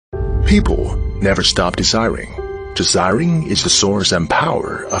People never stop desiring. Desiring is the source and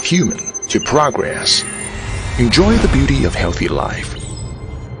power of human to progress. Enjoy the beauty of healthy life.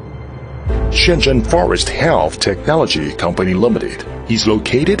 Shenzhen Forrest Health Technology Co.Ltd. is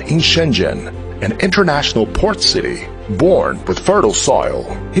located in Shenzhen, an international port city. Born with fertile soil,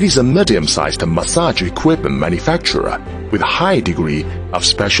 it is a medium-sized massage equipment manufacturer with a high degree of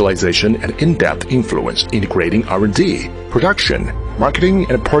specialization and in-depth influence integrating R&D, production,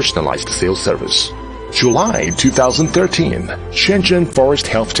 marketing, and personalized sales service. July 2013, Shenzhen Forrest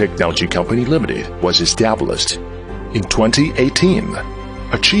Health Technology Co.Ltd. was established. In 2018,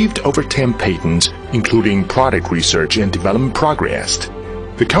 achieved over 10 patents, including product research and development progress.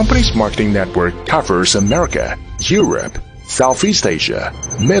 The company's marketing network covers America, Europe, Southeast Asia,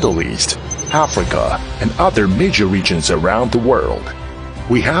 Middle East, Africa, and other major regions around the world.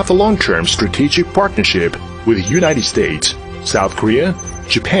 We have a long-term strategic partnership with the United States, South Korea,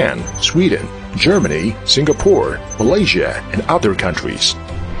 Japan, Sweden, Germany, Singapore, Malaysia, and other countries.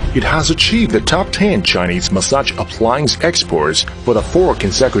 It has achieved the top 10 Chinese massage appliance exports for the 4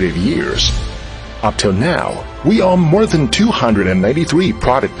 consecutive years. Up till now, we own more than 293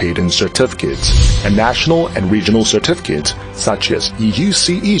 product patent certificates and national and regional certificates such as EU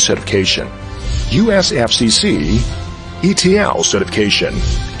CE certification, US FCC, ETL certification,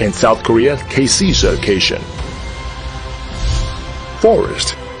 and South Korea KC certification.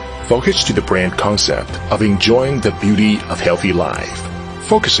 Forrest focused to the brand concept of enjoying the beauty of healthy life,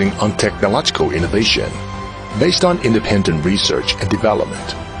 focusing on technological innovation based on independent research and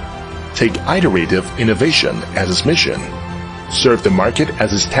development. Take iterative innovation as its mission, serve the market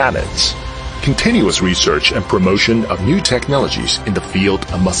as its talents, continuous research and promotion of new technologies in the field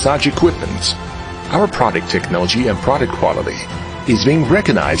of massage equipment. Our product technology and product quality is being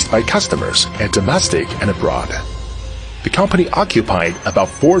recognized by customers at domestic and abroad. The company occupied about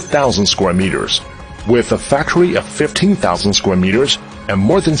 4,000 square meters, with a factory of 15,000 square meters and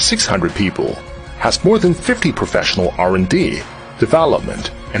more than 600 people, has more than 50 professional R&D,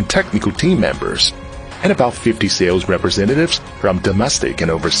 development, and technical team members, and about 50 sales representatives from domestic and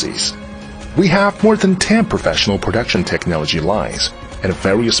overseas. We have more than 10 professional production technology lines and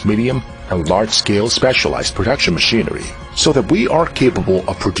various medium and large-scale specialized production machinery, so that we are capable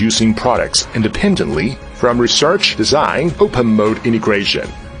of producing products independently from research, design, open mode integration,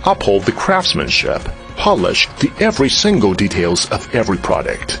 uphold the craftsmanship, polish the every single details of every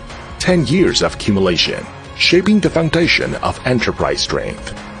product. 10 years of accumulation, shaping the foundation of enterprise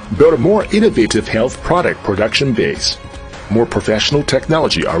strength. Build a more innovative health product production base. More professional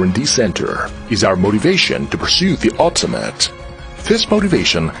technology R&D center is our motivation to pursue the ultimate. This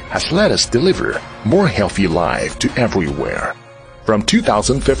motivation has led us deliver more healthy life to everywhere. From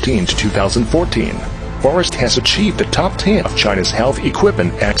 2015 to 2014, Forrest has achieved the top 10 of China's health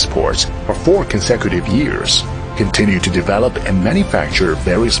equipment exports for 4 consecutive years. Continue to develop and manufacture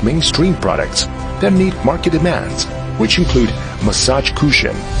various mainstream products that meet market demands, which include massage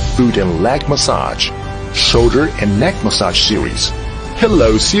cushion, foot and leg massage, shoulder and neck massage series,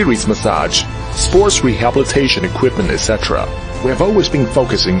 pillow series massage, sports rehabilitation equipment, etc. We have always been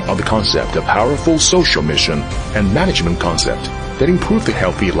focusing on the concept of powerful social mission and management concept that improve the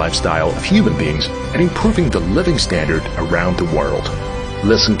healthy lifestyle of human beings and improving the living standard around the world.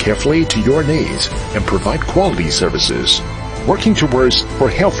 Listen carefully to your needs and provide quality services. Working towards for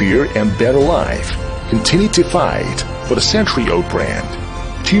healthier and better life. Continue to fight for the century-old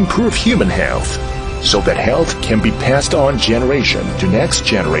brand to improve human health so that health can be passed on generation to next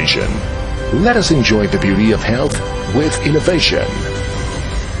generation. Let us enjoy the beauty of health with innovation.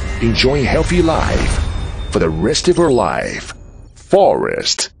 Enjoy a healthy life for the rest of your life.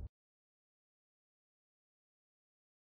 Forrest.